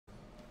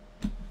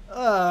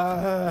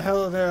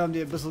Hello there, I'm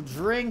the Abyssal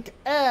Drink,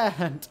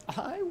 and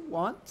I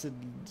want to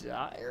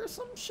die or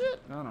some shit?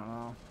 I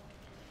don't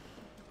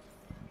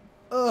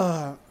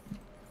know.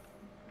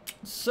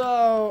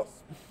 So,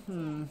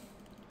 I'm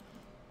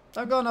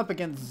going up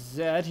against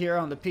Zed here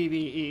on the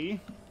PvE.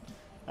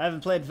 I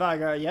haven't played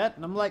Veigar yet,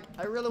 and I'm like,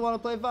 I really want to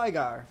play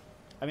Veigar.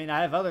 I mean, I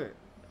have other...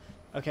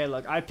 Okay,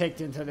 look, I picked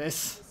into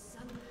this.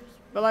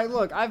 But, like,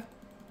 look,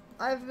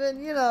 I've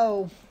been, you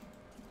know...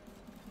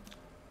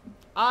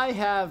 I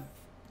have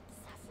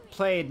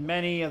played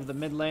many of the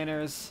mid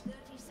laners.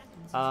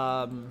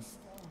 I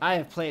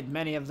have played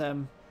many of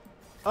them.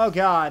 Oh,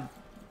 God.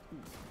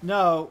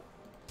 No.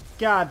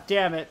 God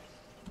damn it.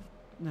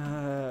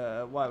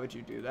 Why would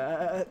you do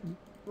that?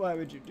 Why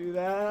would you do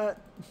that?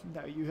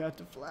 Now you have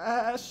to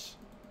flash.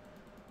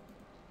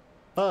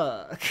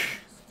 Fuck.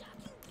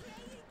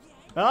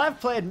 Well, I've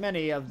played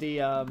many of the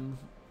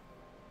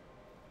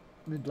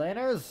mid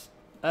laners,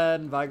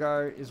 and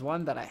Veigar is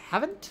one that I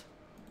haven't.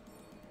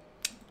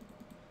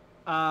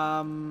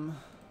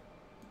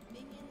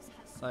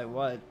 Like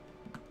what?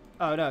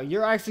 Oh no,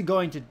 you're actually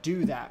going to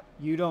do that.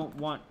 You don't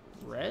want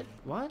red?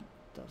 What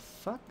the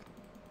fuck?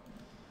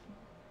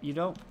 You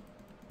don't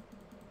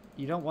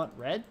want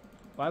red?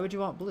 Why would you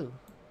want blue?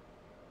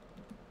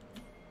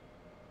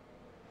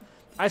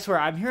 I swear,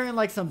 I'm hearing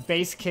like some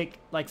bass kick,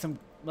 like some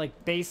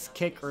bass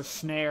kick or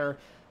snare,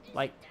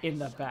 like in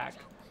the back.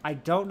 I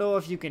don't know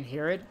if you can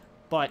hear it,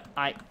 but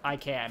I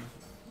can.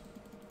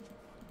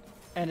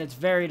 And it's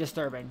very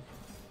disturbing.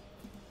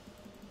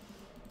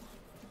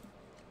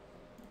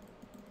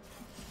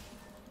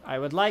 I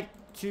would like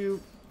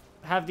to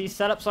have these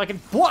set up so I can...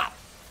 Bwah!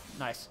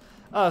 Nice.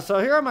 Oh, so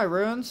here are my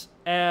runes,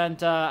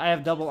 and I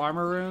have double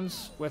armor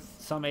runes with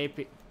some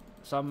AP...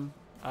 Some...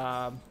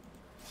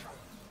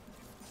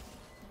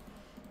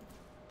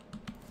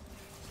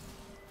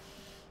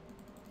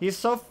 He's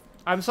so...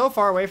 I'm so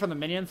far away from the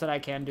minions that I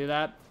can do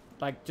that.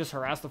 Like, just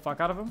harass the fuck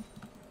out of them.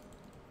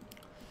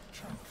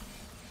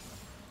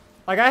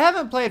 Like, I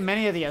haven't played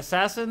many of the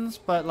assassins,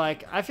 but,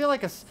 like, I feel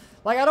like...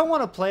 Like, I don't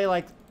want to play,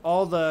 like,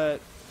 all the...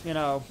 You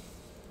know,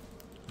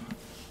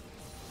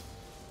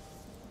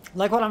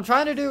 like what I'm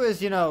trying to do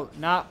is, you know,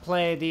 not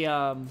play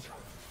the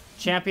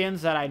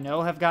champions that I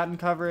know have gotten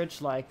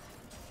coverage. Like,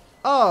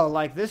 oh,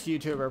 like this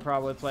YouTuber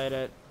probably played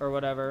it or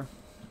whatever.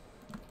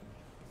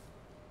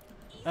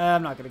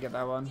 I'm not going to get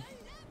that one.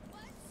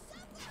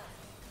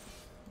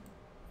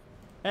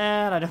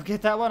 And I don't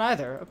get that one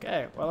either.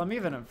 Okay, well, I'm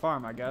even in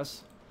farm, I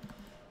guess.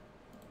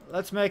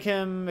 Let's make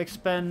him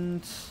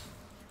expend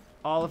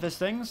all of his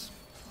things.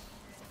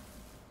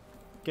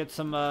 Get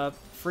some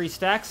free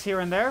stacks here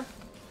and there.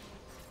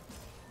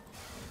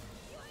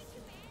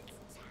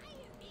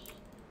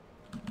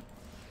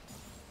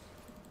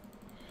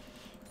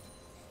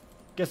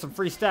 Get some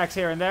free stacks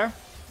here and there.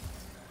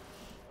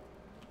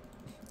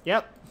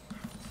 Yep.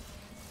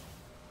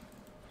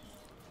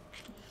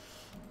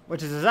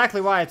 Which is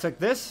exactly why I took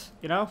this,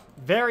 you know.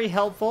 Very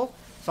helpful.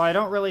 So I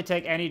don't really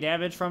take any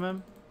damage from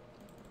him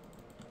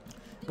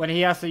when he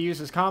has to use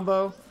his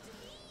combo.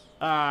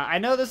 I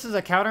know this is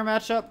a counter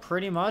matchup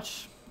pretty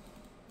much.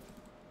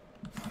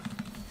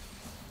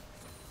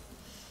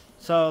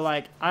 So,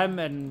 like,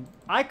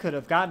 I could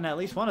have gotten at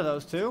least one of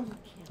those two.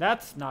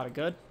 That's not a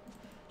good.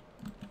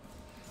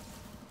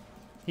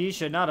 He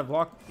should not have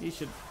walked.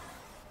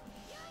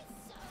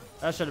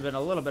 That should have been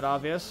a little bit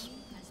obvious.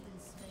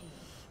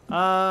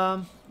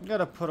 I'm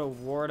gonna put a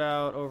ward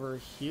out over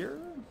here.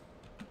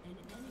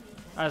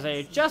 As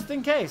a just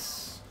in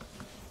case.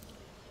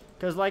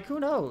 Because, like, who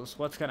knows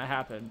what's gonna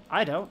happen?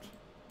 I don't.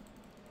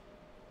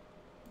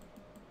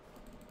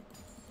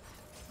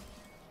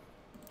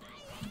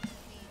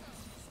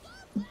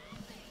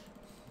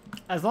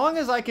 As long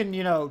as I can,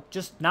 you know,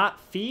 just not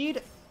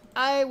feed,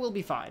 I will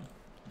be fine.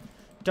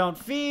 Don't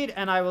feed,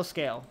 and I will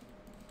scale.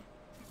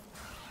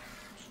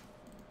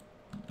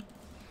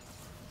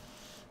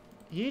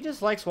 He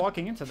just likes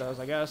walking into those,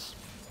 I guess.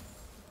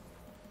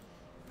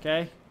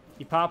 Okay.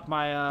 He popped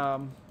my,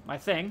 my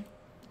thing.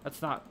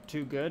 That's not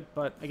too good,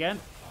 but again.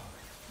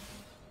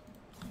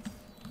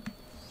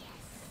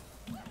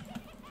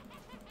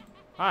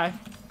 Hi.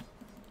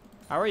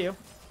 How are you?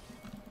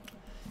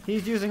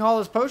 He's using all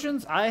his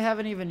potions. I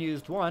haven't even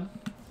used one.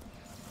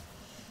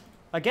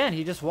 Again,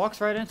 he just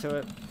walks right into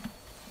it.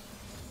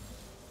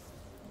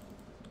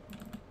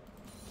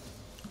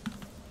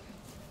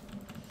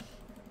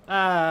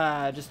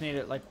 I just need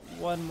it like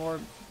one more.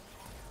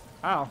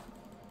 Ow.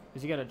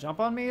 Is he gonna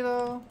jump on me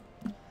though?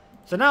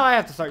 So now I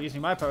have to start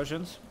using my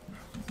potions.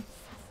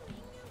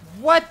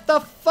 What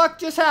the fuck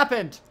just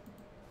happened?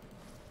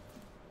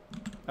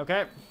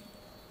 Okay.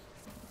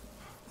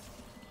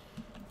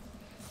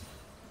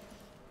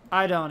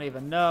 I don't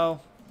even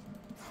know.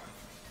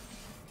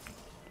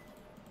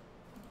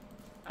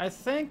 I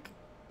think...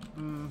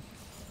 Can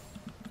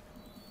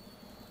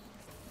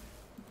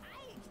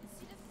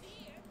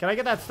I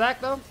get that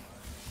stack, though?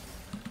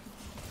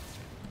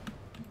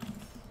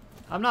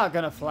 I'm not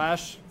gonna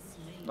flash.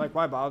 Like,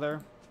 why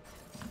bother?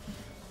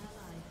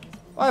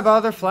 Why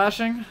bother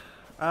flashing?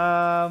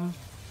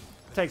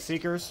 take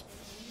Seekers.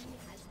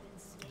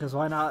 Because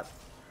why not?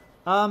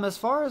 As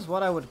far as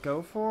what I would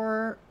go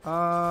for,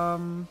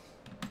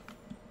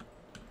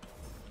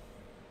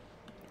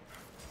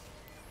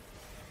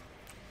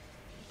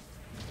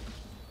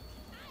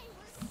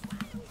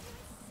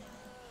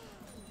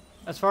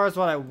 as far as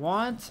what I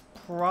want,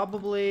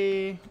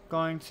 probably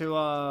going to,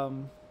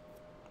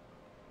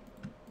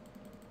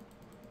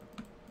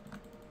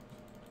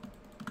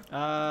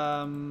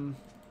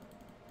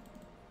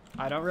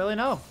 I don't really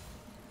know.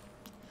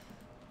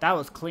 That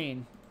was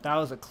clean. That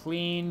was a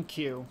clean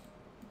queue.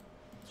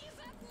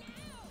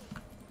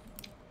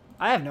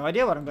 I have no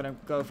idea what I'm going to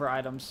go for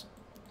items.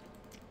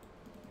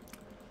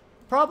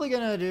 Probably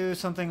going to do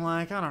something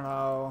like, I don't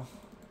know.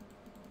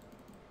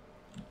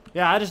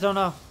 Yeah, I just don't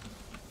know.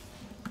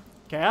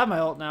 Okay, I have my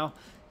ult now.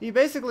 He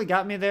basically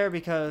got me there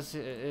because,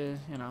 you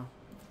know,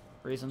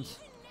 reasons.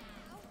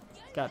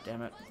 God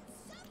damn it.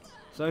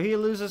 So he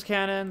loses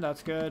cannon.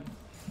 That's good.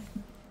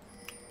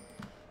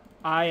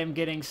 I am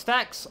getting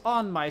stacks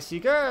on my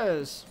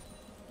Seekers.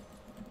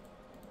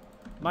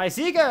 My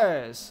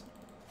Seekers!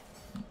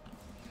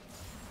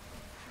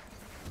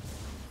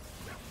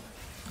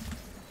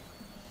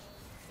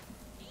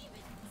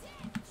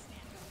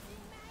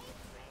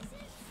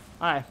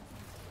 Hi.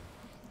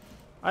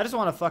 I just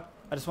want to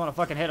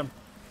fucking hit him.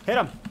 Hit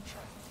him.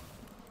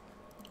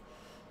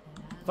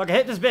 Fucking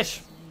hit this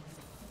bitch.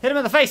 Hit him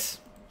in the face.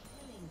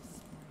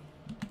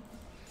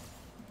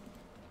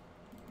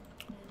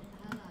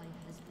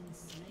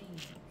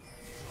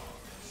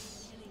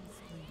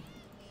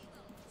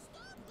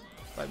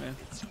 Fight, man.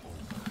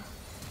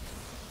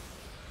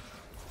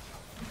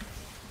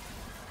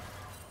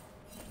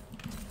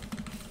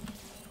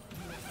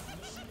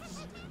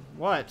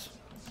 What?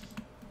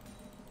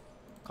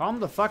 Calm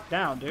the fuck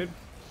down, dude.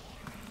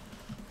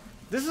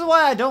 This is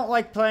why I don't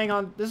like playing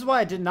on... This is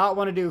why I did not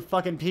want to do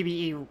fucking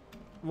PvE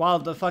while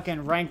the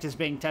fucking ranked is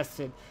being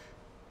tested.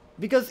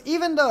 Because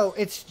even though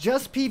it's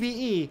just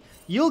PvE,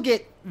 you'll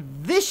get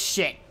this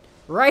shit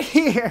right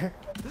here.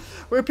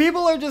 Where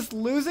people are just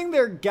losing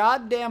their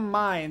goddamn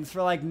minds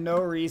for like no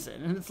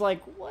reason. And it's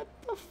like, what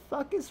the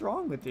fuck is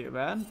wrong with you,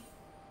 man?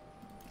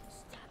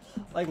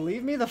 Like,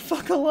 leave me the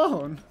fuck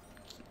alone.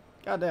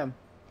 Goddamn.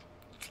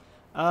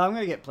 I'm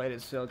gonna get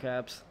plated steel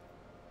caps.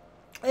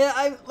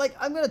 Yeah,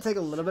 I'm gonna take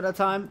a little bit of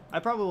time. I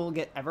probably will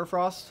get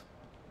Everfrost.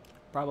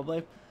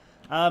 Probably.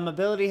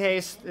 Ability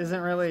haste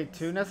isn't really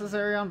too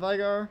necessary on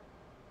Veigar,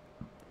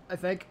 I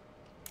think.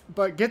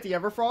 But get the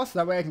Everfrost,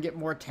 that way I can get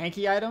more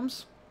tanky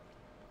items.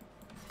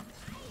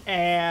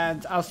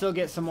 And I'll still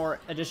get some more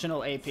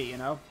additional AP, you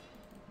know?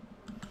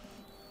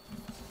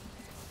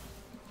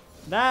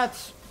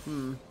 That's...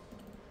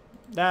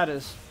 That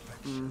is...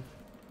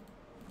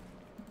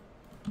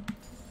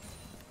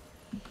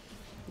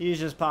 He's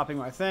just popping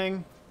my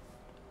thing.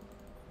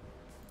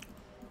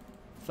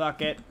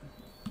 Fuck it.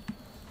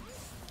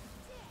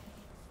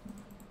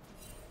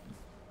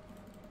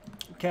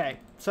 Okay,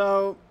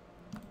 so...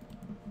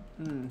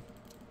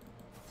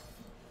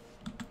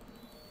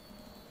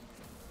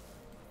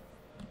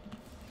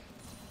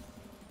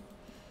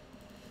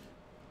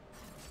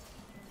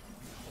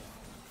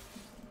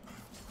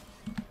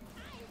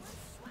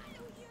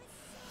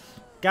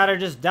 Gotta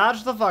just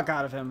dodge the fuck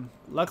out of him.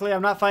 Luckily,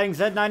 I'm not fighting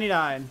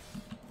Z99.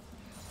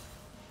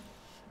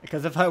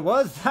 Because if I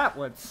was, that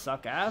would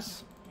suck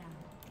ass.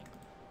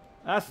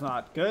 That's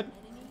not good.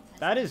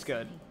 That is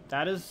good.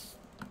 That is...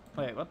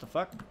 Wait, what the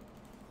fuck?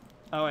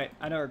 Oh, wait.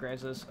 I know where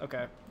Graves is.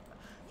 Okay.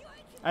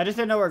 I just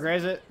didn't know where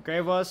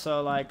Grave was,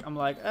 so, like, I'm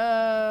like,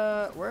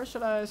 where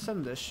should I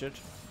send this shit?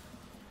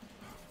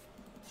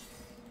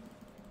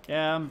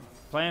 Yeah, I'm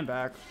playing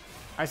back.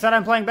 I said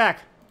I'm playing back.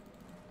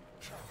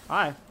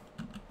 Hi.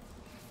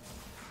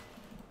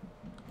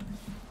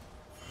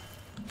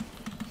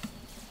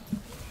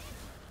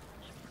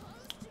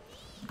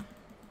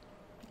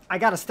 I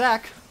got a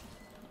stack.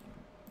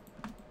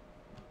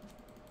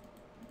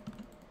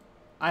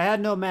 I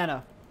had no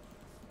mana.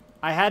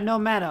 I had no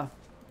mana.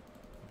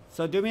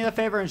 So do me the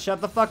favor and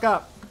shut the fuck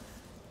up.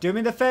 Do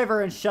me the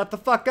favor and shut the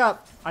fuck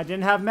up. I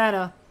didn't have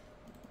mana.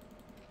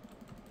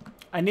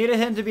 I needed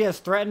him to be as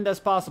threatened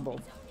as possible.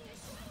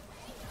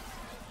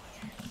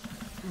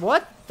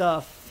 What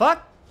the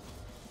fuck?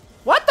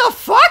 What the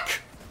fuck?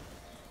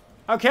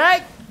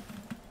 Okay.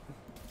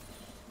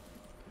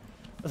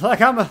 It's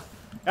like I'm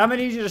gonna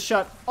need you to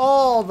shut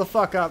all the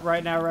fuck up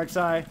right now,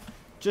 Rek'Sai.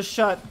 Just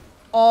shut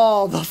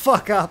all the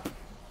fuck up.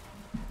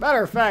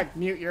 Matter of fact,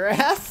 mute your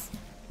ass.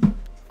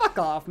 Fuck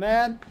off,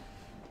 man.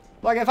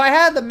 Like, if I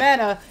had the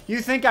mana,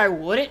 you think I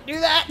wouldn't do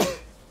that?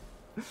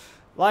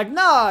 Like,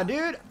 nah,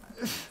 dude.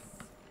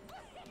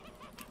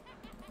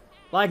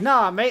 Like,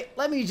 nah, mate.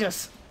 Let me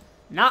just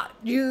not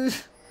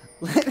use...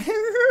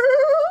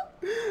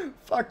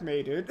 Fuck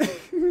me, dude.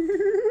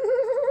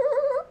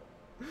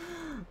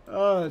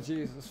 Oh,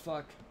 Jesus,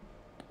 fuck.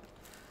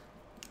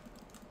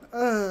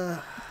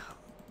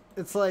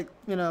 It's like,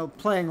 you know,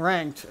 playing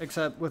ranked,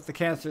 except with the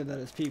cancer that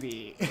is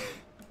PvE.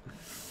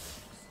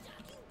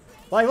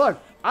 Like, look,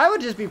 I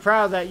would just be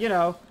proud that, you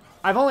know,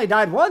 I've only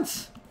died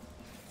once.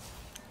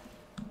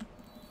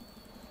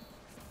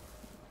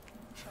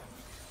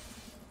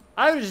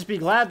 I would just be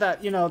glad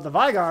that, you know, the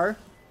Veigar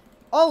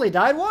only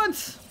died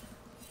once.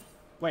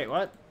 Wait,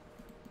 what?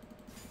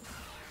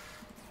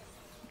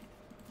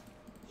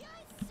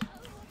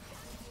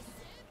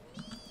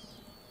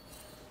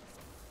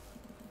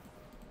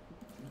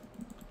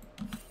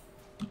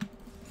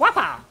 Wappa!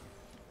 I'm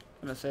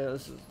gonna say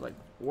this is like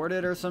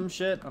warded or some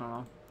shit. I don't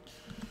know.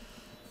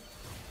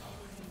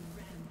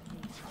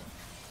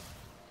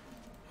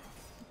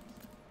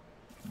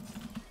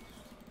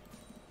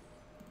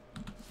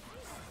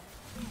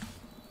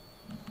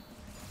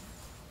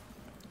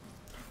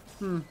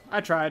 I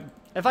tried.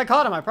 If I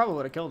caught him, I probably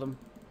would have killed him.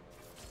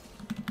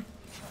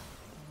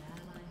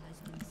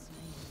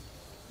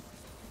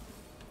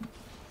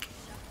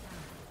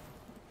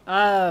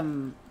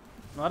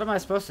 What am I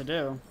supposed to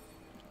do?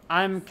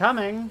 I'm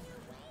coming.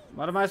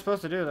 What am I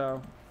supposed to do,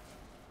 though?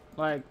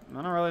 Like,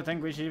 I don't really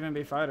think we should even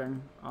be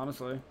fighting,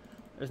 honestly.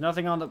 There's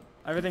nothing on the...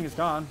 Everything is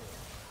gone.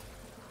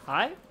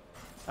 Hi?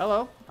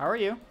 Hello. How are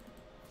you?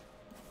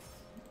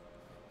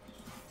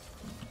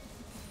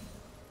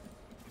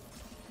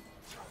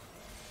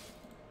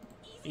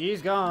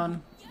 He's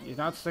gone. He's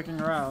not sticking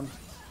around.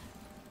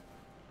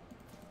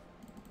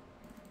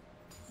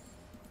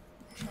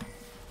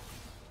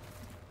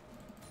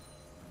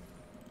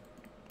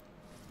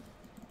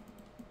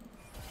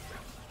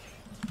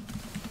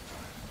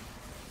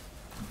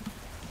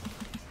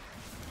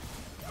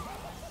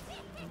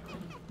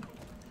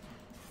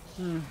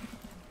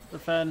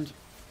 Defend.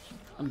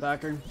 I'm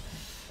backing.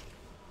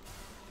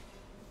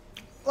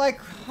 Like,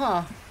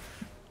 huh.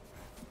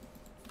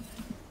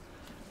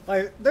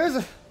 Like, there's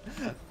a...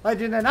 Like,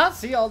 did I not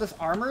see all this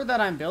armor that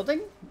I'm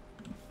building?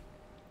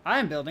 I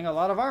am building a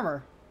lot of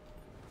armor.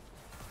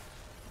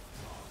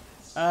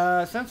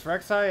 Since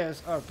Rek'Sai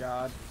is... Oh,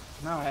 God.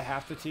 Now I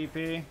have to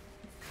TP.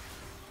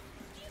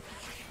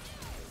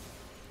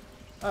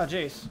 Oh,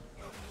 jeez.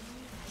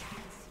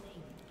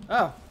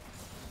 Oh.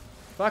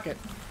 Fuck it.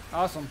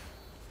 Awesome.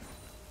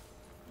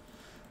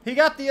 He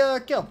got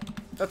the, kill.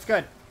 That's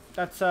good.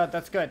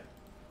 That's good.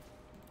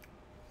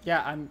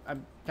 Yeah, I'm...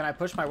 Can I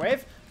push my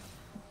wave?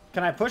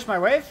 Can I push my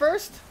wave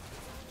first?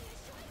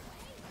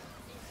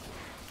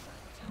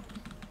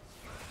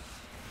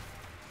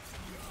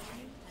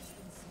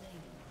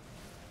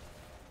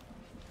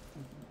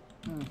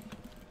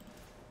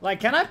 Like,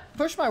 can I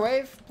push my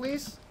wave,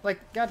 please? Like,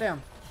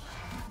 goddamn.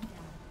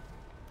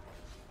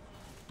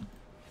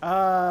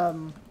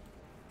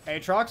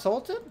 Aatrox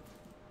ulted?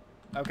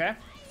 Okay.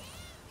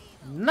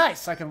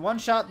 Nice! I can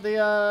one-shot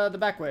the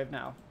back wave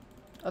now.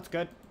 That's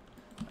good.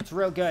 That's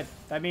real good.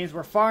 That means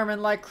we're farming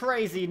like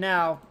crazy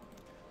now.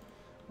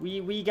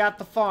 We got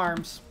the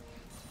farms.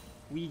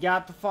 We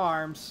got the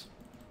farms.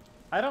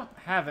 I don't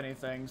have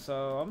anything,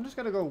 so I'm just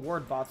gonna go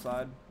ward bot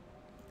side.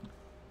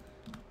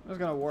 I'm just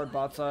gonna ward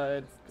bot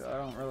side. I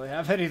don't really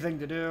have anything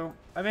to do.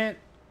 I mean,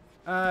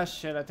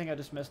 shit, I think I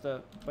just missed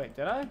a... Wait,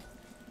 did I?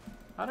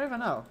 I don't even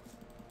know.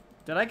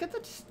 Did I get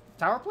the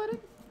tower plating?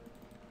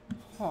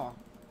 Huh.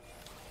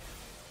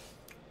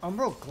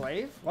 Umbral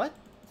Glaive? What?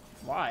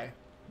 Why?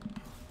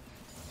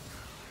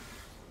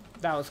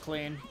 That was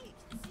clean.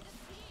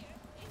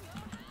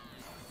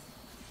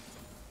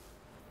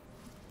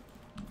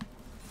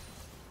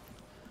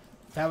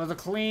 That was a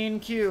clean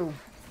Q.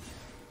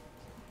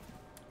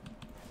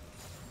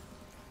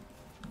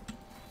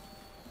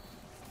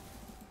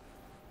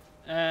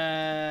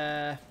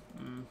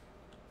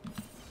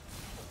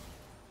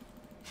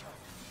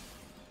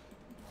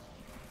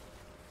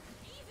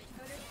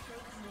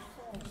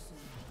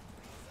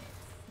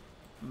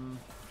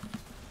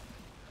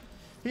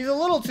 He's a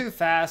little too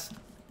fast.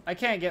 I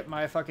can't get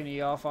my fucking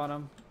E off on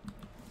him.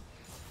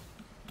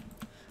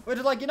 Which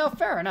is like, you know,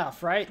 fair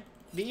enough, right?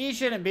 The E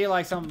shouldn't be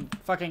like some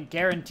fucking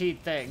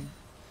guaranteed thing.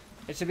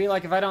 It should be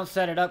like if I don't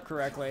set it up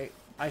correctly,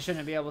 I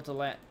shouldn't be able to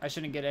land. I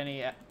shouldn't get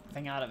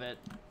anything out of it.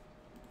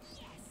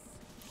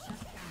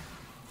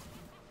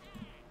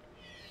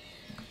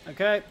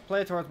 Okay,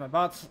 play towards my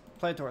bots.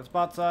 Play towards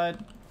bot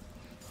side.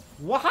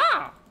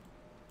 Waha!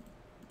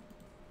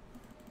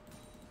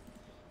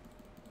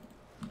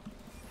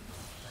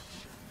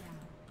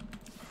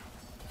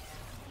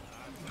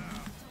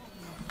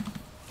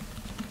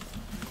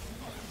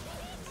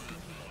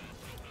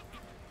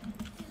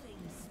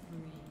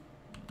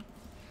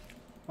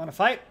 Wanna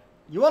fight?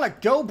 You wanna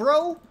go,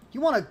 bro?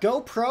 You wanna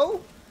go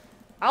pro?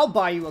 I'll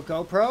buy you a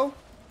GoPro.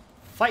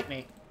 Fight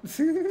me.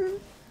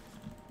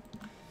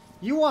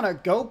 You want a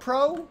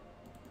GoPro?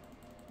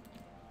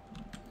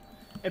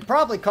 It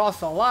probably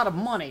costs a lot of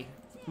money.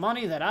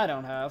 Money that I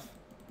don't have.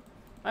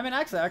 I mean,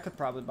 actually, I could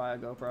probably buy a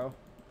GoPro.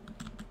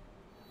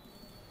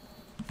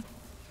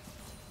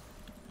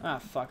 Ah,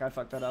 fuck. I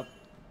fucked that up.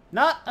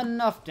 Not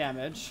enough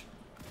damage.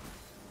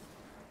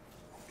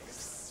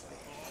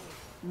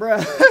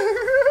 Bruh.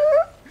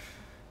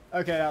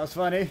 Okay, that was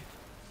funny.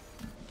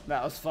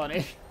 That was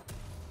funny.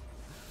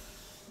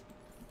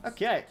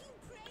 Okay.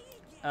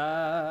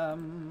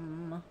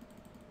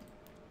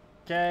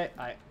 Okay,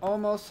 I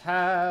almost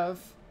have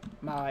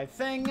my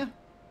thing.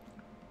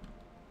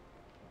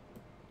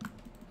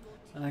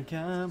 I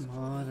got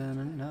more than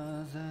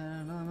enough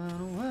and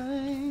I'm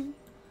away.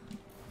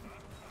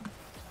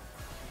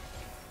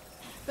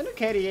 The new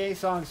KDA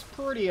song's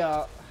pretty,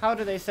 how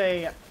do they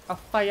say, a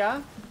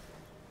fire?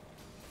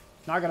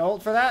 Not gonna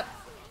ult for that?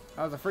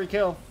 That was a free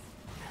kill.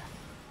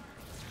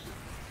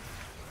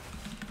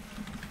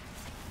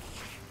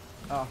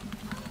 Oh.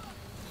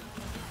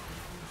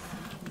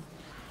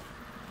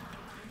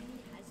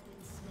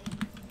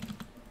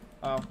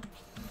 Oh.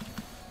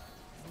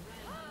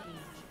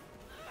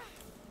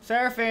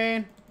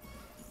 Seraphine!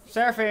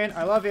 Seraphine,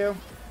 I love you.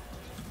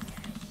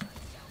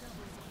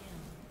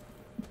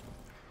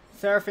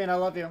 Seraphine, I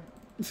love you.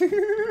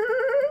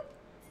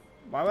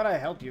 Why would I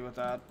help you with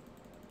that?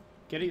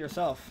 Get it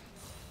yourself.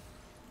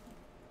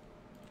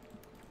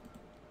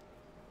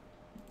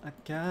 I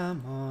got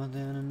more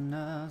than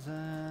enough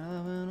and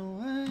I went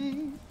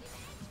away.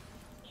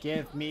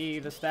 Give me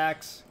the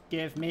stacks.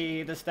 Give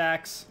me the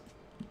stacks.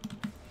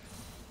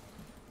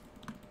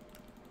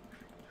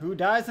 Who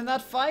dies in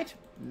that fight?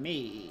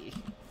 Me.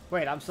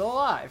 Wait, I'm still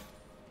alive.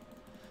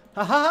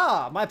 Ha ha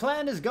ha! My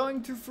plan is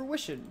going to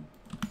fruition.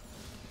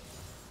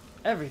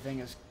 Everything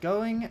is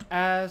going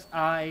as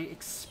I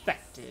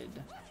expected.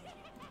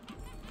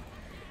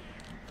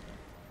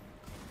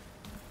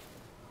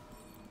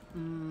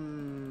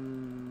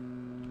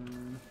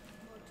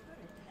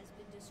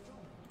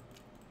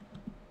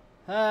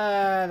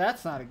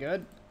 That's not a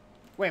good.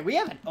 Wait, we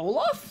have an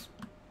Olaf?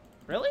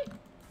 Really?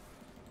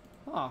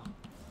 Huh.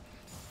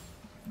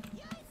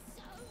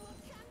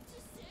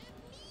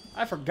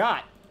 I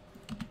forgot.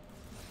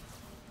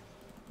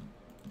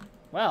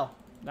 Well,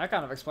 that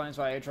kind of explains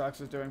why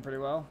Aatrox is doing pretty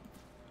well.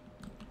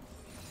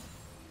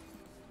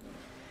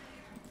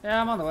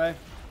 Yeah, I'm on the way.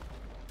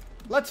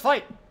 Let's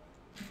fight!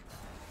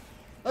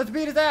 Let's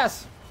beat his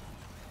ass!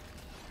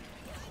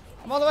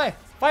 I'm on the way!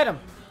 Fight him!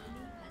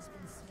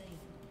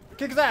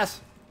 Kick his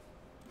ass!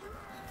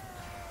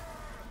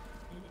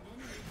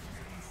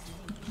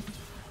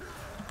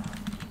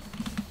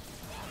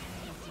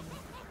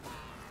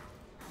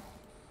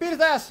 Beat his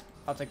ass!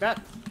 I'll take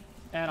that.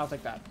 And I'll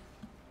take that.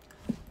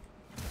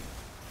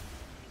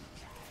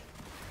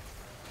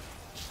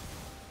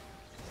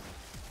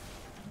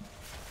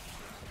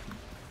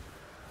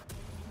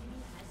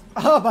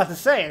 Oh, about to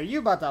say, are you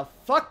about to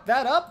fuck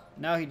that up?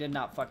 No, he did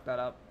not fuck that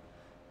up.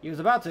 He was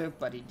about to,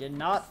 but he did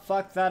not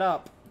fuck that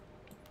up.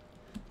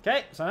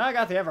 Okay, so now I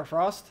got the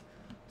Everfrost.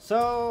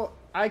 So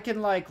I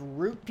can, like,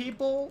 root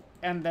people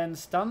and then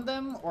stun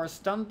them, or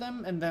stun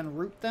them and then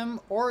root them,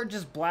 or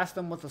just blast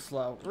them with a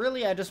slow.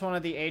 Really, I just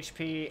wanted the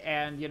HP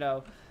and, you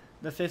know,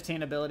 the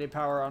 15 ability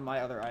power on my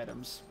other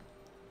items.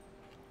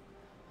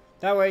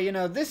 That way, you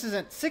know, this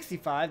isn't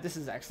 65, this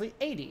is actually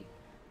 80.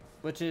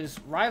 Which is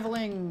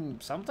rivaling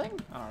something?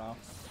 I don't know.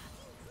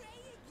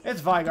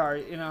 It's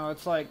Veigar, you know,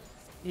 it's like,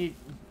 he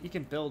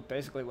can build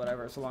basically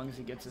whatever so long as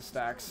he gets his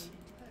stacks.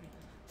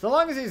 So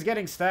long as he's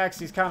getting stacks,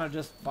 he's kind of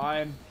just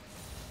fine.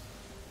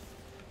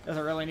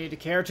 Doesn't really need to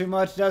care too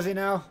much, does he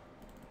now?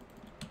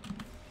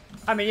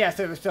 I mean, yes,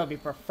 it would still be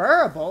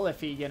preferable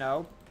if he, you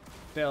know,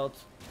 built.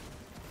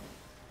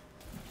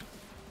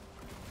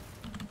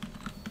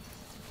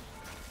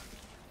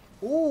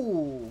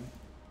 Ooh.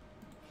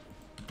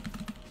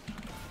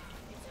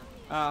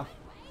 I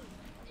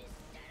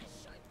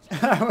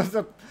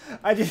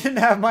didn't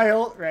have my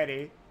ult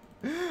ready.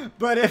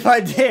 But if I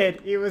did,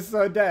 he was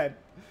so dead.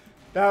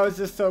 That was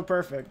just so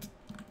perfect.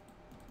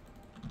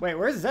 Wait,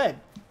 where's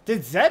Zed?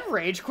 Did Zed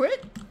rage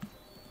quit?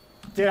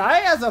 Did I,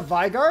 as a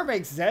Veigar,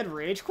 make Zed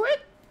rage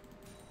quit?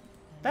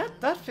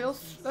 That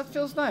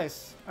feels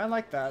nice. I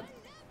like that.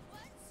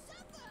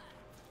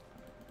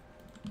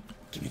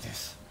 Give me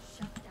this.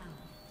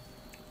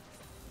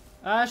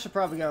 I should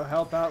probably go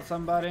help out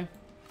somebody.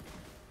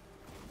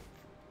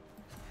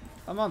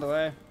 I'm on the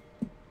way.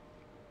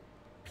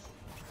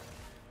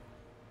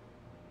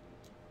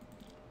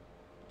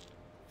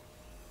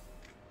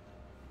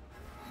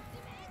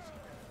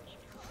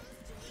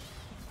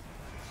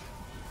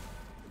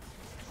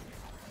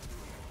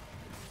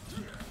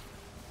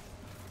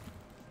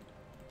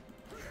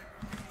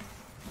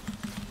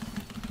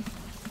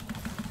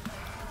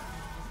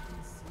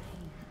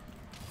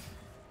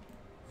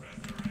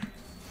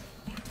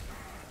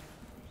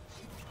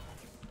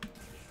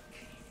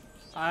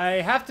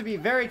 I have to be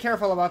very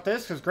careful about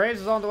this because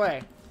Graves is on the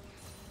way.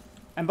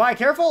 And by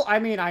careful, I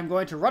mean I'm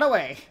going to run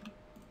away.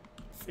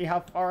 See how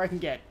far I can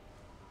get.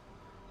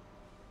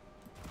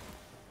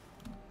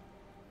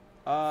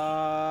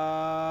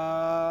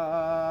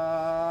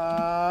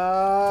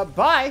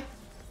 Bye.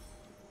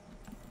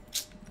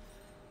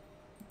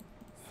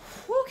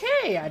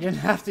 Okay, I didn't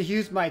have to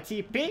use my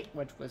TP,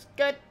 which was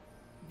good.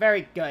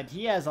 Very good.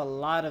 He has a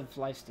lot of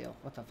lifesteal.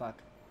 What the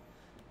fuck?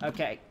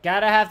 Okay,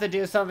 gotta have to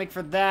do something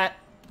for that.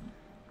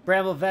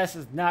 Bramble Vest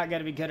is not going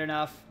to be good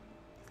enough.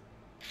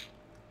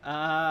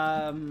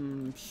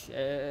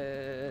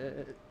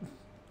 Shit.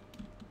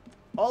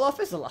 Olaf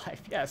is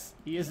alive. Yes,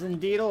 he is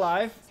indeed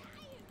alive.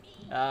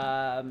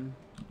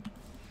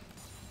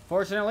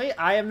 Fortunately,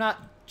 I am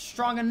not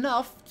strong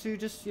enough to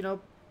just, you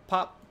know,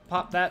 pop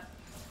that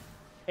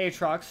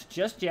Aatrox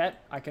just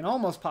yet. I can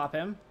almost pop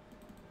him.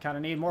 Kind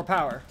of need more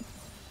power.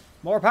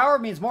 More power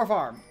means more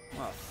farm.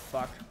 Oh,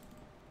 fuck.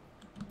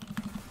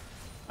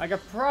 I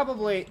could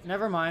probably...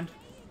 Never mind.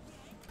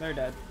 They're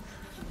dead.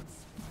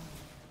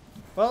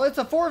 Well, it's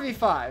a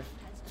 4v5,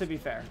 to be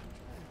fair.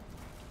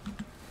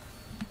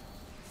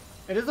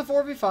 It is a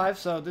 4v5,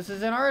 so this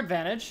is in our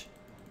advantage.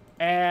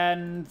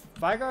 And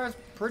Veigar is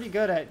pretty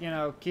good at, you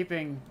know,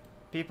 keeping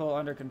people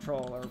under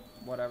control or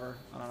whatever.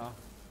 I don't know.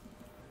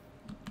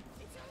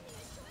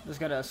 Just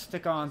gotta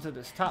stick on to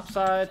this top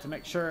side to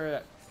make sure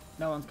that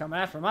no one's coming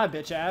after my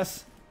bitch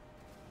ass.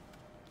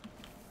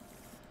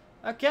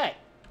 Okay.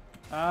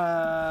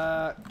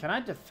 Can I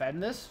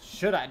defend this?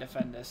 Should I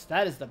defend this?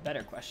 That is the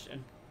better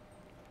question.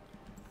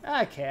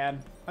 I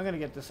can. I'm gonna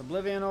get this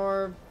Oblivion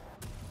Orb.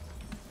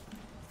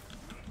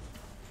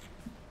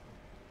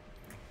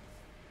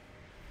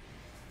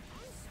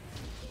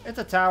 It's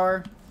a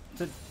tower.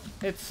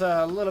 It's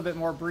a little bit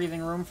more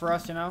breathing room for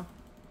us, you know?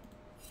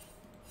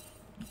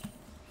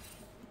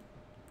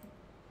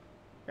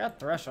 Got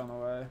Thresh on the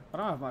way. I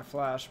don't have my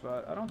flash,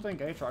 but I don't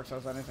think Aatrox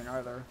has anything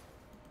either.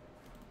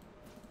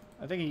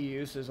 I think he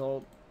used his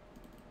ult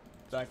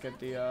back at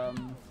the, I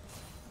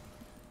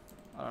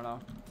don't know.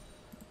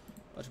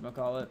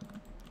 Whatchamacallit.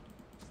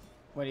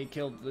 When he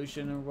killed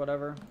Lucian or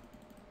whatever.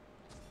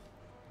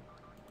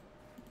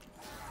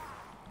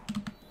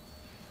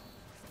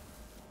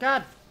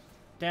 God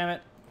damn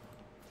it.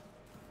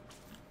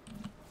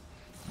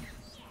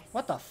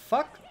 What the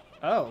fuck?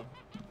 Oh.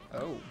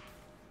 Oh.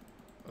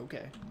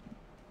 Okay.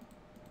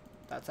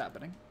 That's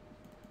happening.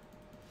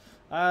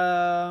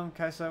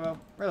 Okay, so, well,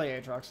 really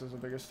Aatrox is the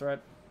biggest threat.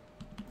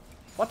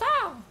 What the?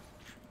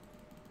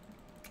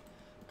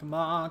 Come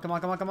on, come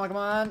on, come on, come on, come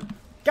on.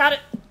 Got it!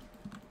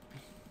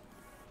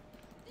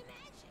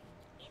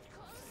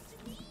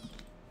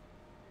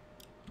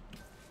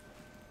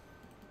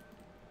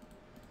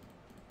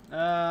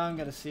 I'm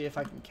gonna see if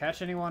I can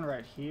catch anyone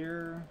right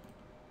here.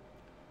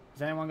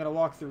 Is anyone gonna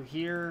walk through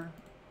here?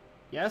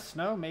 Yes?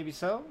 No? Maybe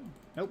so?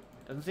 Nope.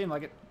 Doesn't seem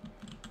like it.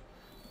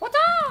 What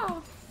the?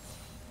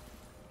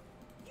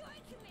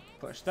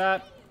 Push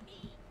that.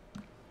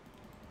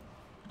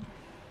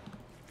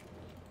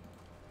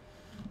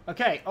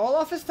 Okay, all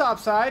off his top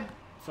side.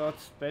 So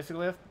it's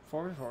basically a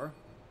 4v4.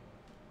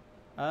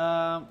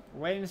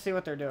 Waiting to see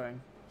what they're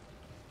doing.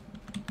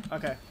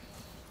 Okay.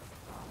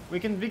 We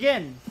can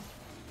begin.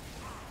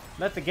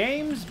 Let the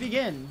games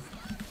begin.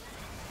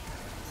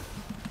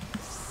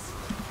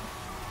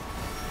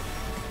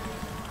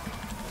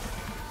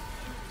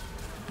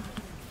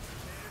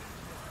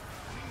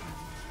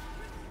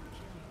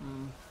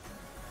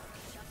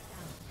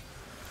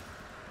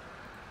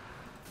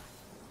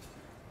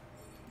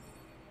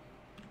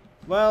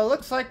 Well,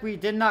 looks like we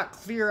did not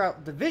clear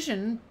out the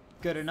vision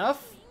good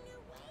enough.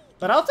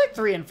 But I'll take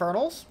 3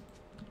 Infernals.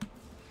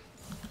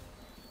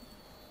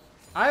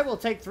 I will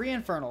take 3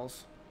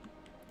 Infernals.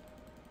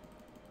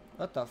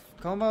 What the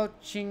Como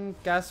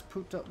Chingas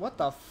Puta? What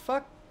the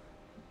fuck?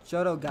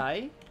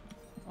 Jodogai?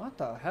 What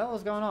the hell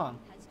is going on?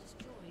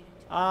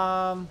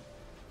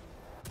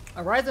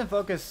 A Rise and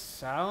Focus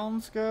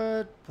sounds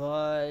good,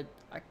 but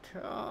I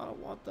kinda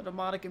want the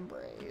Demonic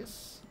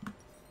Embrace.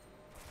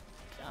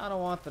 I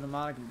don't want the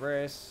Demonic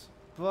Embrace,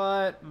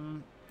 but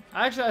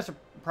actually I should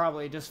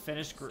probably just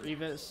finish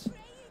Grievous.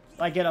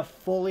 Like get a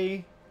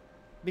fully,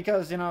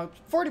 because, you know,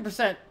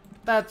 40%,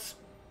 that's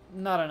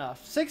not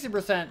enough.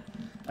 60%,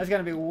 that's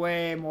going to be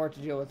way more to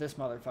deal with this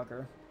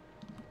motherfucker.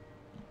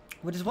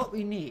 Which is what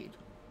we need.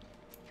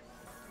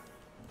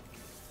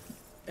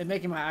 And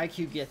making my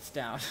IQ gets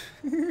down.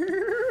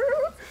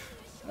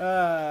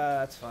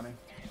 That's funny.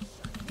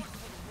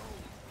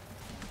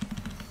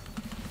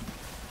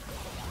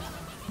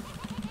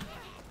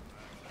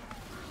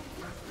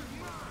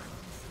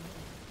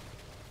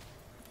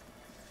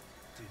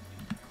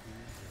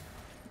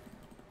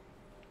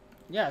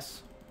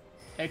 Yes.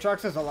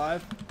 Aatrox is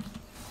alive.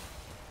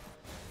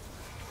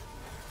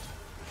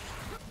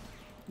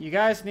 You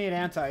guys need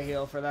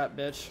anti-heal for that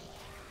bitch.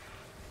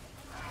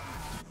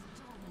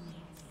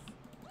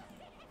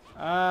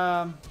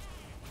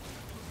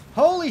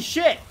 Holy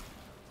shit!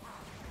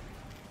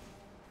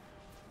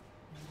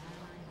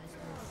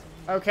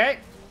 Okay.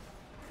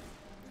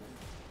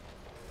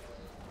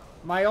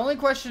 My only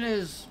question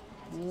is,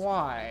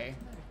 why?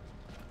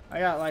 I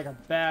got like a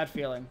bad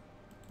feeling.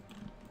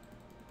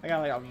 I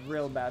got like a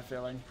real bad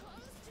feeling.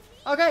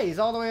 Okay, he's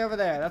all the way over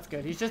there. That's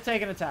good. He's just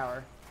taking a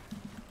tower.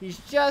 He's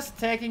just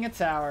taking a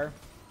tower.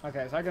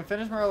 Okay, so I can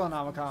finish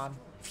Merlinomicon.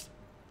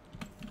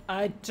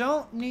 I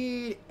don't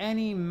need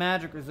any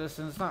magic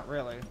resistance. Not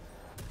really.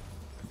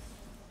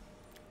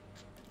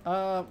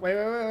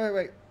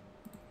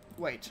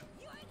 Wait.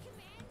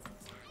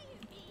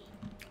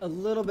 A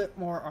little bit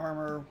more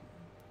armor.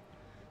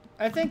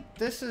 I think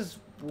this is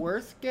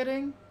worth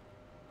getting.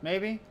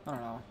 Maybe? I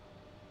don't know.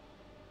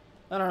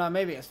 I don't know.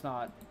 Maybe it's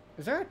not.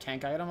 Is there a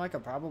tank item I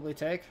could probably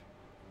take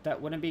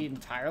that wouldn't be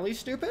entirely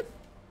stupid?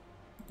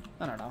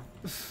 I don't know.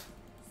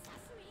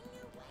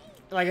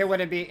 Like, it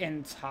wouldn't be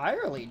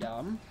entirely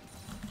dumb.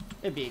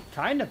 It'd be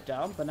kind of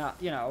dumb, but not,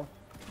 you know,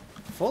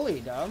 fully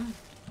dumb.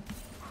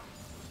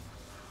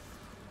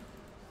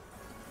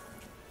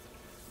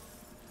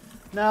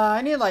 Nah,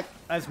 I need, like,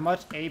 as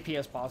much AP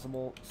as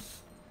possible.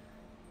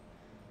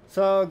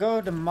 So,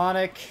 go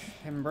Demonic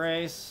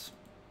Embrace.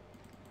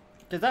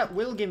 Because that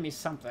will give me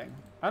something.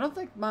 I don't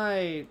think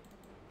my...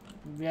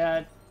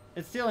 Yeah,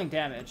 it's dealing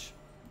damage.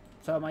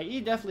 So, my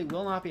E definitely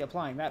will not be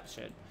applying that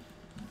shit.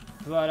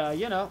 But,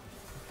 you know,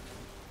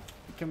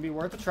 it can be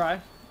worth a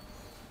try.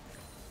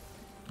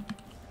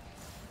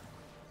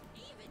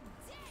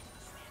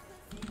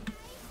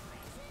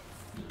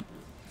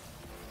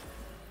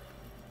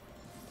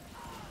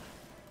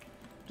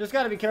 Just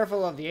gotta be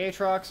careful of the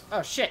Aatrox.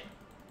 Oh, shit.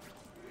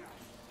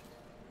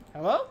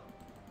 Hello?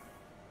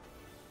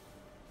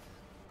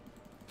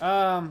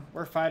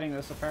 We're fighting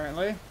this,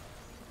 apparently.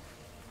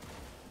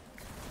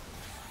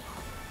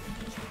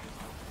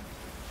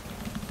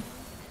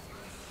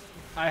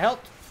 I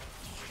helped.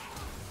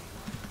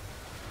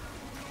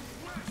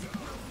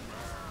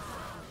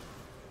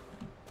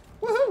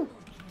 Woohoo!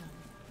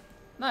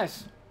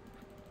 Nice.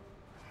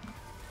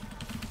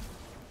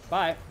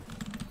 Bye.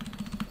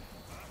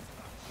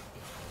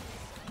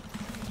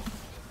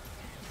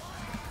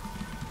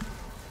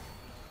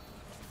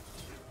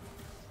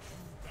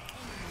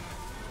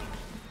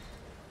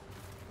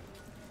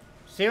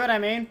 See what I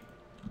mean?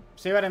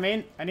 See what I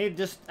mean? I need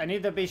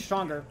to be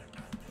stronger.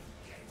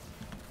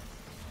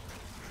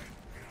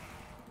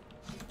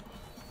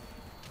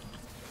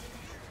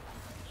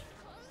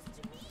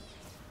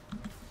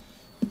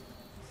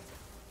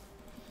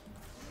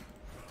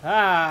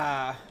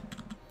 Ah.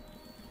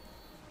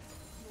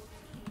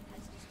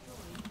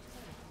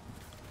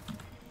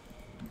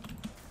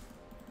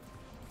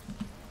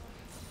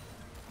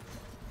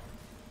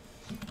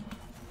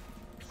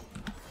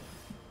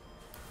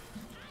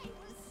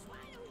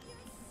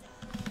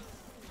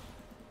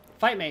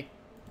 Fight me.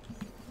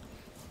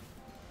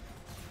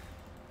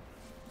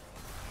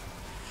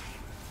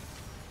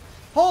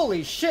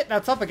 Holy shit,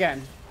 that's up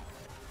again.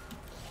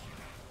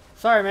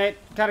 Sorry, mate.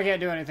 Kinda can't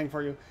do anything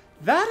for you.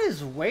 That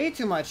is way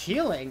too much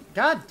healing.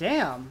 God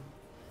damn.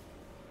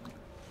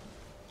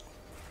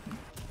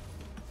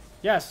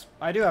 Yes,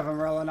 I do have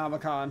Umbrella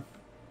Nomicon.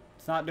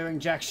 It's not doing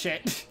jack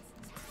shit.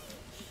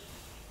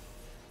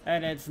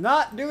 And it's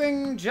not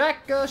doing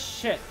jack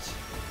shit.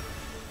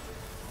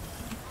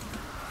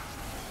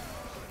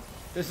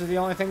 This is the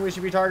only thing we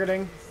should be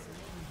targeting.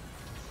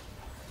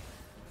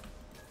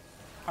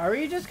 Are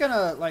we just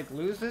gonna, like,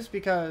 lose this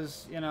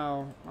because, you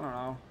know, I don't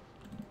know.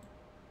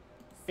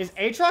 Is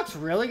Aatrox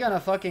really gonna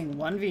fucking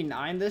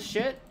 1v9 this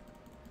shit?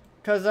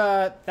 Because,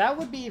 that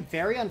would be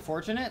very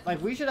unfortunate.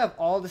 Like, we should have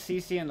all the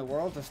CC in the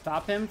world to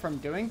stop him from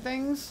doing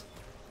things.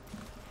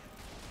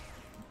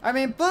 I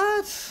mean,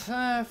 but,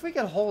 if we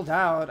could hold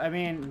out, I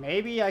mean,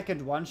 maybe I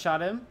could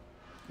one-shot him.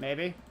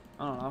 Maybe.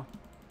 I don't know.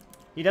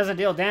 He doesn't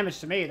deal damage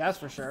to me, that's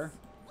for sure.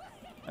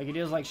 Like, he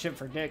deals, like, shit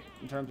for dick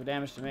in terms of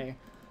damage to me.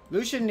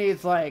 Lucian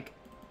needs, like,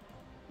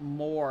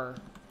 more.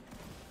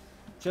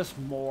 Just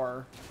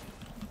more.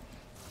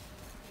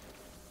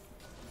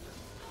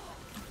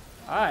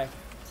 Hi.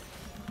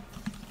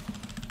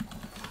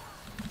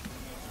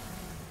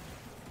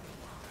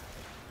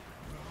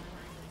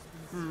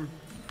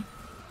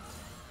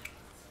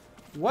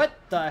 What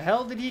the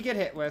hell did he get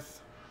hit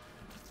with?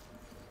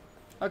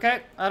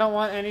 Okay, I don't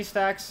want any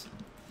stacks.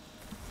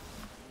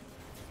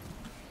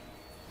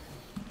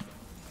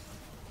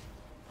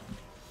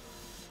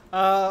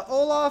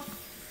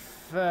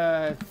 Olaf,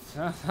 I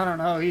don't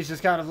know, he's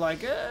just kind of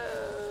like,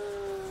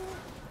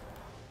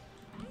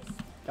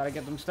 gotta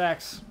get them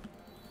stacks.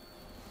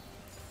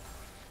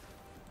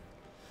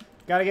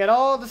 Gotta get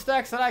all the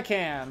stacks that I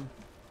can.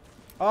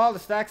 All the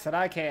stacks that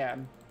I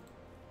can.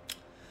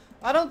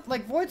 I don't,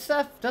 like, Void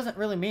Staff doesn't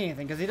really mean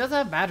anything, because he doesn't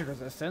have magic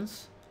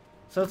resistance.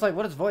 So it's like,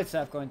 what is Void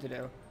Staff going to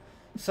do?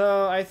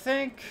 So, I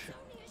think,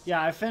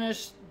 yeah, I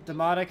finished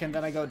Demonic, and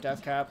then I go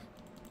Death Cap.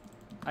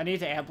 I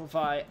need to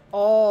amplify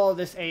all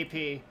this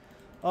AP.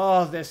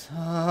 All this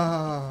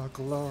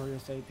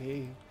glorious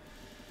AP.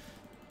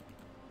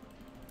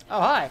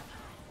 Oh, hi.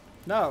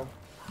 No.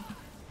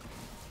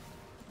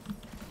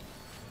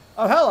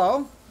 Oh,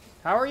 hello.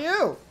 How are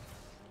you?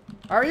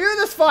 How are you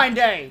this fine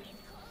day?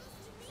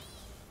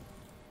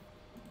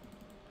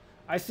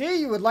 I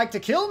see you would like to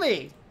kill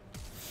me.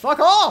 Fuck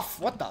off.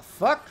 What the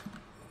fuck?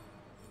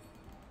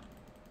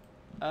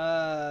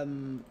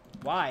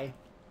 Why?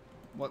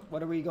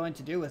 What are we going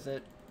to do with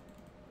it?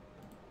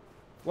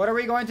 What are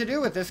we going to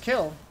do with this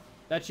kill?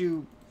 That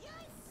you...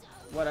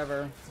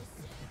 Whatever.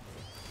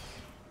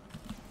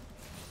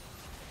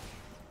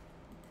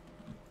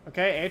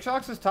 Okay,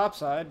 Aatrox is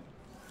topside.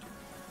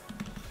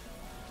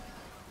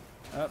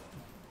 Oh,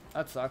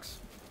 that sucks.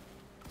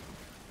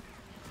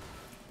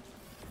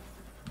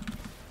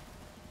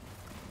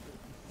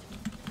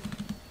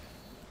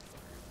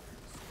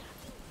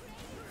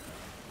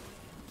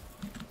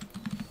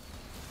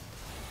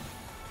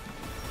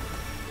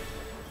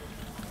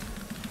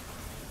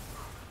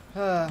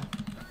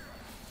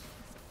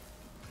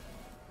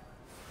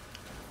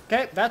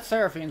 Okay, that's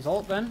Seraphine's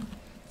ult then.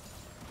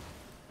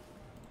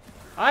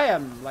 I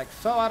am, like,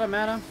 so out of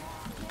mana.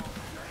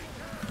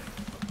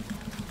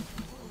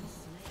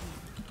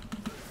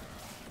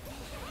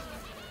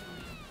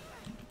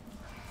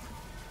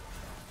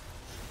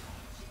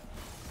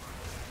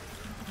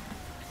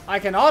 I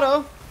can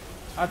auto.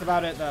 That's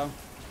about it, though.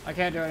 I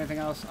can't do anything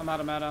else. I'm out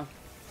of mana.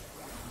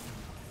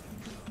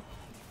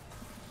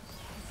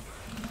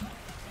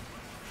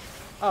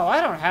 Oh,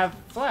 I don't have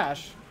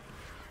flash.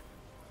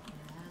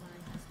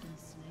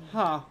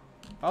 Huh.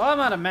 Well, I'm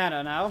out of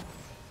mana now.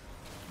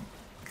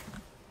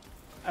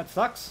 That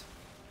sucks.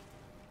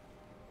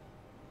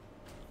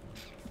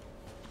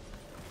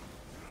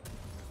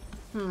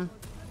 I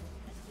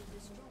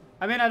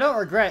mean, I don't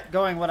regret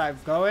going what I'm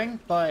going,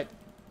 but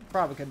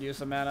probably could use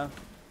some mana.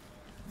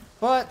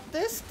 But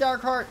this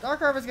Dark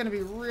Harvest is going to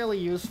be really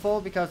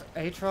useful because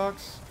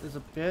Aatrox is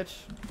a bitch.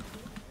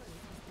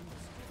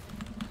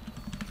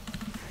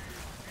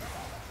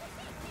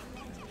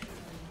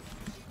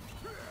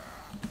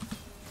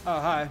 Oh,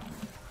 hi.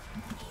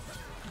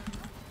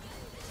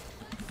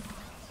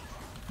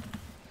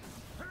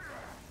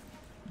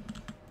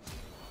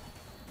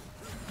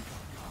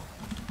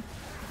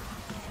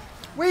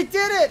 We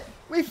did it!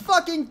 We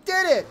fucking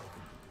did it!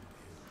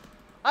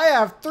 I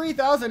have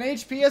 3,000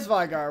 HP as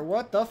Veigar.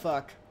 What the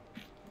fuck?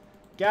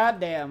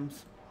 Goddamn.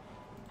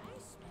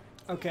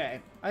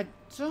 Okay. I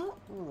don't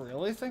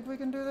really think we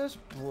can do this,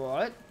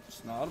 but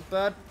it's not a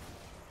bad...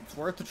 It's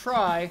worth a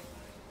try.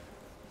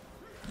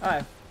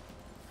 Hi.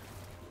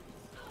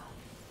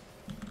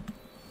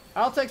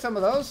 I'll take some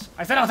of those.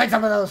 I said I'll take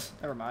some of those!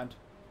 Never mind.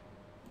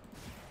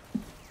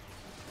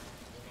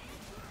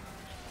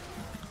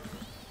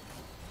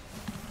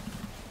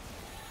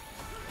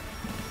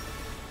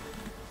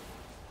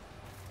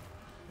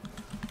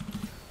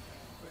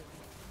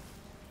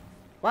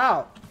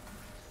 Wow.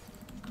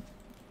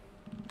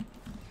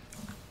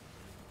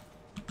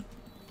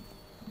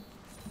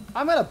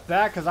 I'm gonna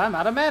back because I'm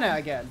out of mana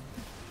again.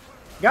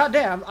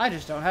 Goddamn, I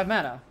just don't have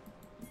mana.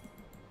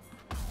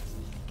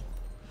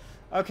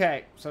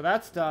 Okay, so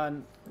that's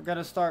done. We're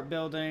gonna start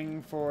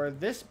building for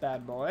this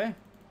bad boy.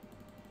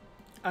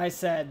 I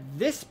said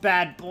this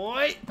bad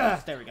boy.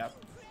 There we go.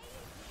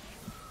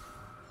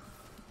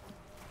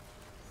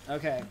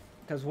 Okay,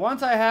 because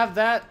once I have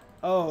that,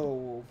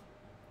 oh,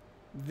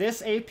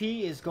 this AP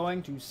is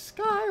going to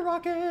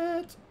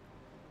skyrocket.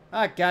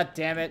 Ah, god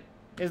damn it.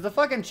 Is the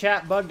fucking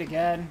chat bugged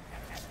again?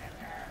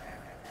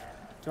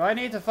 Do I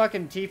need to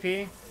fucking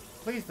TP?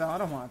 Please don't, I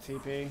don't want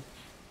TP.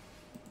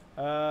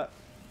 No.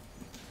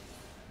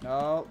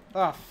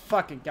 Oh,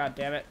 fucking god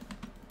damn it.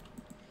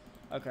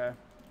 Okay.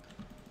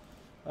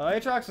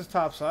 Aatrox is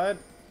topside.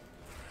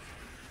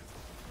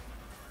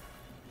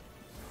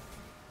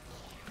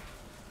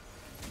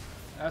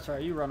 That's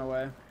right, you run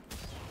away.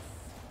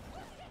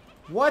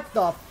 What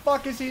the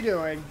fuck is he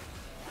doing?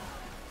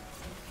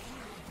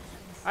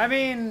 I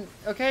mean,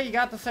 okay, you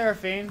got the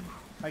Seraphine,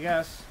 I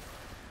guess.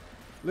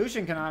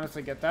 Lucian can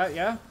honestly get that,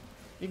 yeah?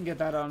 He can get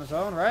that on his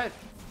own, right?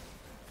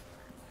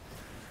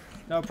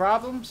 No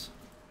problems?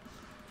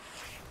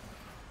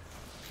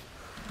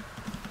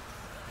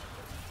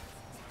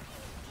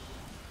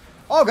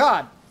 Oh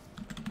god!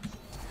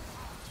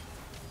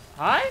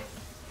 Hi?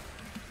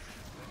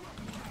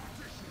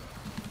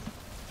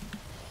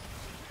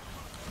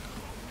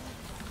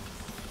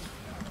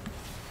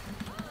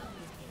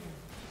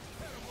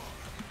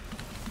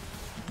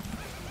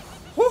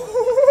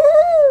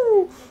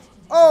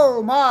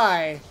 Oh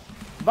my!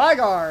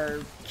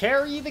 Veigar,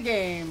 carry the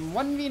game.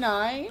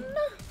 1v9?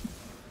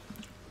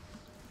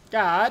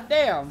 God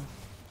damn.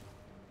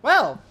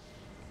 Well,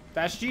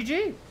 that's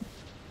GG.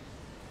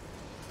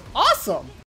 Awesome!